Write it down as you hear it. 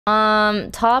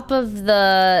Top of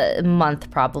the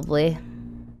month, probably.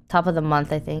 Top of the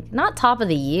month, I think. Not top of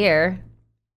the year.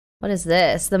 What is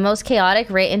this? The most chaotic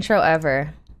raid intro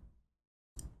ever.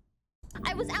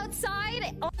 I was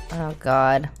outside. Oh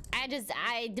god.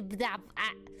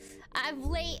 I'm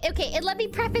late. Okay, and let me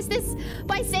preface this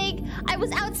by saying I was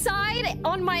outside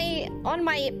on my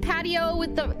patio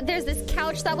with there's this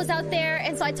couch that was out there,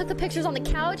 and so I took the pictures on the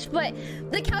couch, but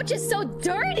the couch is so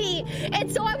dirty,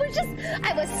 and so I was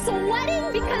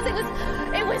sweating because it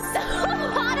was so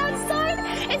hot outside,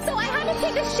 and so I had to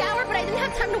take a shower, but I didn't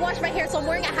have time to wash my hair, so I'm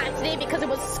wearing a hat today because it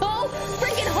was so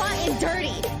freaking hot and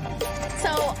dirty.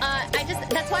 So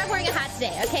that's why I'm wearing a hat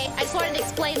today, okay? I just wanted to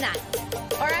explain that.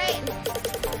 All right?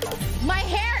 My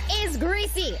hair is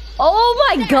greasy. Oh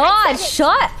my god,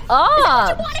 shut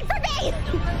up. What you wanted from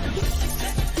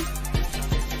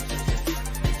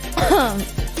me?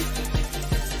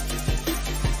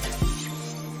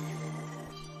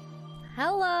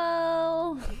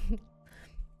 Hello.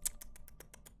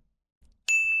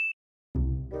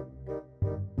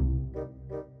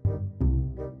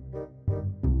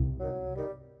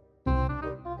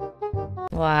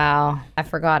 Wow, I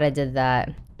forgot I did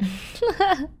that.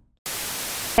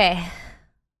 Okay.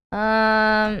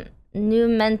 New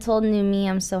mental, new me.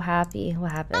 I'm so happy.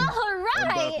 What happened? All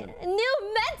right.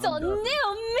 New mental,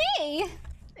 new me.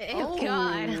 Oh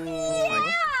god. Yeah.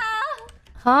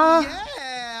 Huh?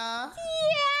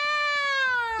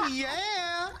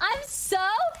 Yeah. I'm so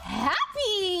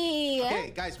happy.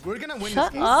 Okay, guys, we're gonna win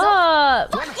Shut this game.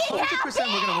 up. 100% we're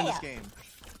gonna win this game.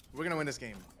 We're gonna win this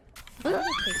game.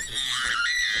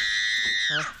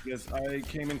 Yes, I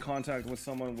came in contact with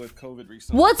someone with COVID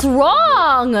recently. What's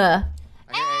wrong?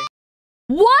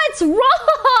 What's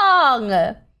wrong?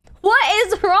 What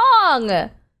is wrong?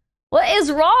 What is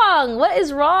wrong? What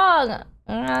is wrong?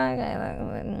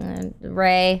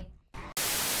 Ray,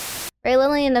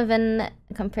 Lily, and Evon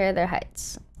compare their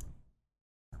heights.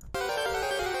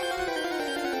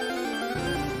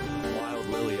 Wild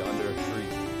lily under a tree.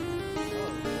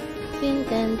 Dun,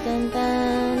 dun, dun, dun.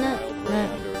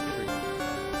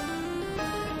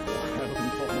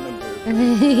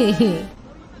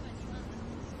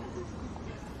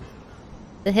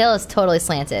 The hill is totally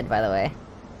slanted, by the way.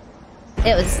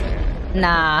 It was...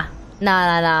 Nah,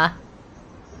 the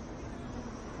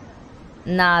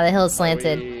hill is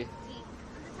slanted. No,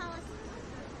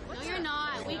 you're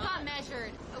not. We got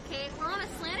measured. Okay, we're on a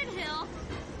slanted hill.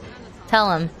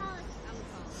 Tell him.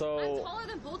 So, I'm taller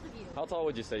than both of you. how tall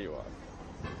would you say you are?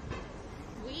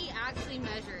 We actually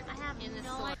measured in this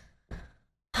store.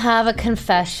 Have a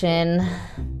confession.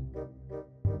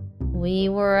 We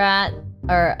were at...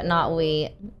 Or, not we.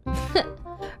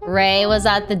 Ray was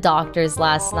at the doctor's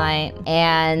last night,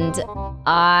 and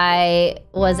I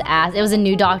was asked... It was a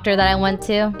new doctor that I went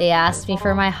to. They asked me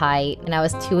for my height, and I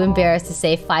was too embarrassed to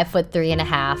say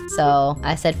 5'3.5". So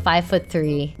I said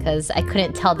 5'3", because I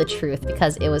couldn't tell the truth,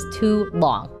 because it was too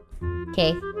long.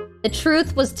 Okay? The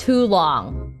truth was too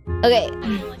long. Okay.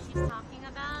 What she's talking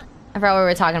about? I forgot what we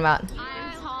were talking about.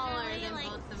 I'm taller than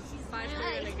both of them. She's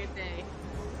 5'3" on a good day.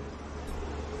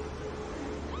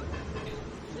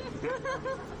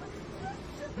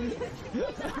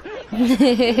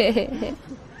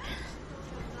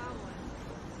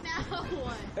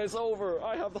 It's over.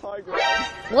 I have the high ground.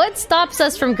 What stops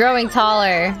us from growing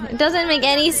taller? It doesn't make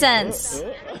any sense.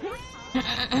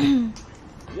 Yeah.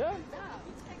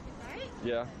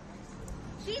 Yeah.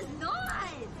 She's not.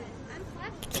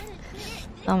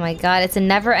 Oh my god, it's a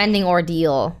never-ending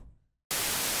ordeal.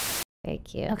 Very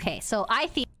cute. Okay, so I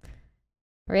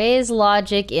Ray's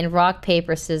logic in rock,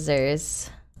 paper, scissors.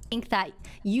 think that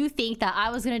you think that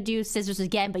I was gonna do scissors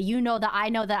again, but you know that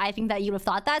I think that you would have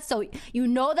thought that, so you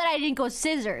know that I didn't go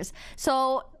scissors.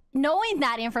 So knowing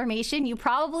that information, you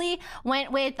probably went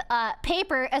with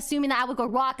paper, assuming that I would go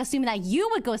rock, assuming that you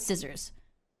would go scissors.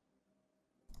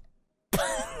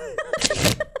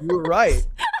 You were right.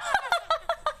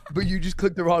 But you just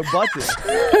clicked the wrong button.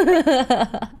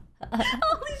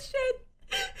 Holy shit.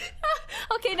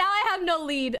 Okay, now I have no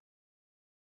lead.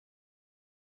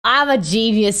 I'm a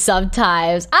genius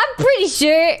sometimes. I'm pretty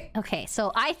sure. Okay,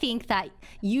 so I think that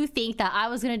you think that I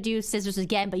was gonna do scissors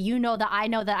again, but you know that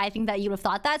I think that you would have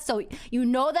thought that, so you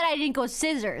know that I didn't go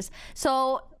scissors.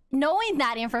 So knowing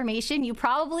that information, you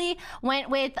probably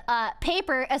went with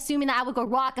paper, assuming that I would go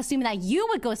rock, assuming that you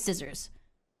would go scissors.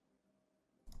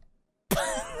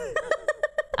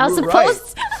 I was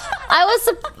supposed... I was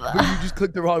But you just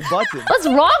clicked the wrong button. What's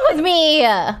wrong with me?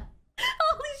 Holy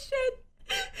shit.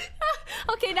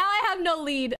 Okay, now I have no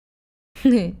lead.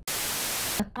 I'm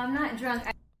not drunk.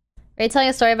 Are you telling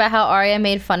a story about how Aria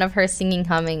made fun of her singing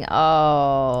humming?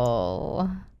 Oh.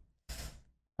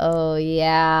 Oh,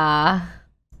 yeah.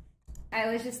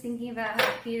 I was just thinking about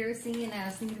how Peter was singing, and I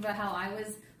was thinking about how I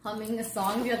was humming a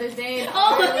song the other day. And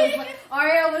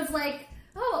Aria was like,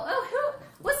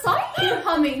 what song are you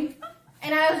humming?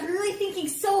 And I was really thinking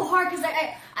so hard because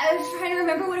I was trying to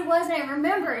remember what it was, and I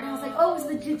remembered. And I was like, oh, it was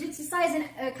the Jujutsu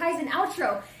Kaisen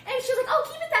outro. And she was like, oh,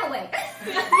 keep it that way.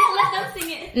 Let them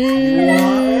sing it.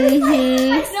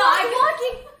 Mm-hmm. I stopped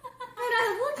walking, and I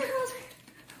looked at her, I was like,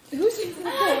 who's singing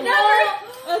that?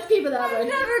 Let's keep it that way. I'm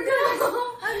never good at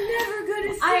singing.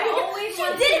 I always She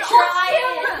wanted did to it try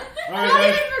on camera. Alright, Not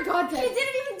guys. even for content. She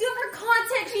didn't even do it for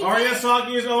content. She Aria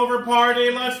Saki's over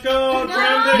party. Let's go. The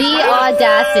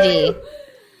audacity.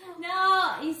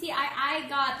 No, you see, I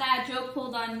got that joke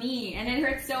pulled on me, and it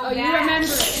hurt so bad. You remember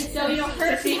it. And so you don't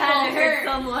hurt She people, had to hurt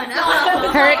someone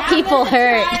Hurt people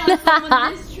hurt.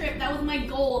 This trip, that was my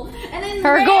goal. And then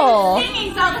Her Ray goal. was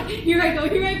singing, so I was like, here I go,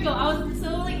 here I go. I was so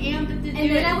like amped to do it. And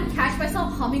then I would catch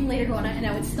myself humming later on, and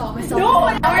I would stop myself. No,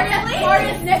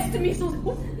 Aria's next to me, so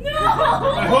no.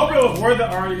 I hope it was worth it,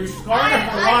 Aria. You scarred her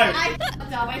for life.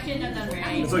 I shouldn't have done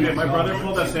Ray. It's okay. My brother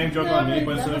pulled that same joke on me,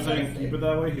 but instead of saying keep it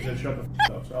that way, he said shut the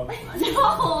f up.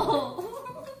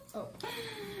 So.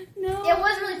 No. it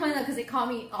was really funny though because it caught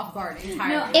me off guard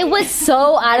entirely. It was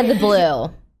so out of the blue.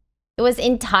 It was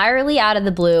entirely out of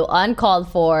the blue, uncalled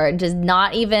for, just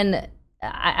not even...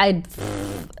 I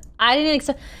didn't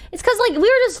expect... It's because, like, we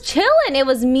were just chilling. It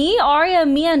was me, Aria,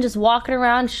 and Mia, and just walking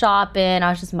around shopping. I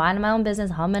was just minding my own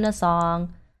business, humming a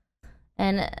song.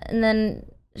 And then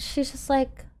she's just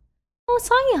like, oh, what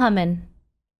song you humming?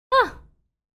 Huh,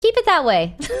 keep it that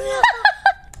way.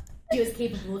 She was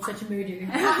capable of such murder.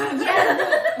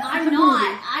 Yeah, I'm not.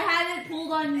 I had it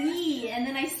pulled on me, and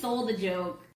then I stole the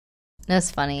joke. It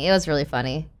was funny. It was really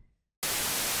funny.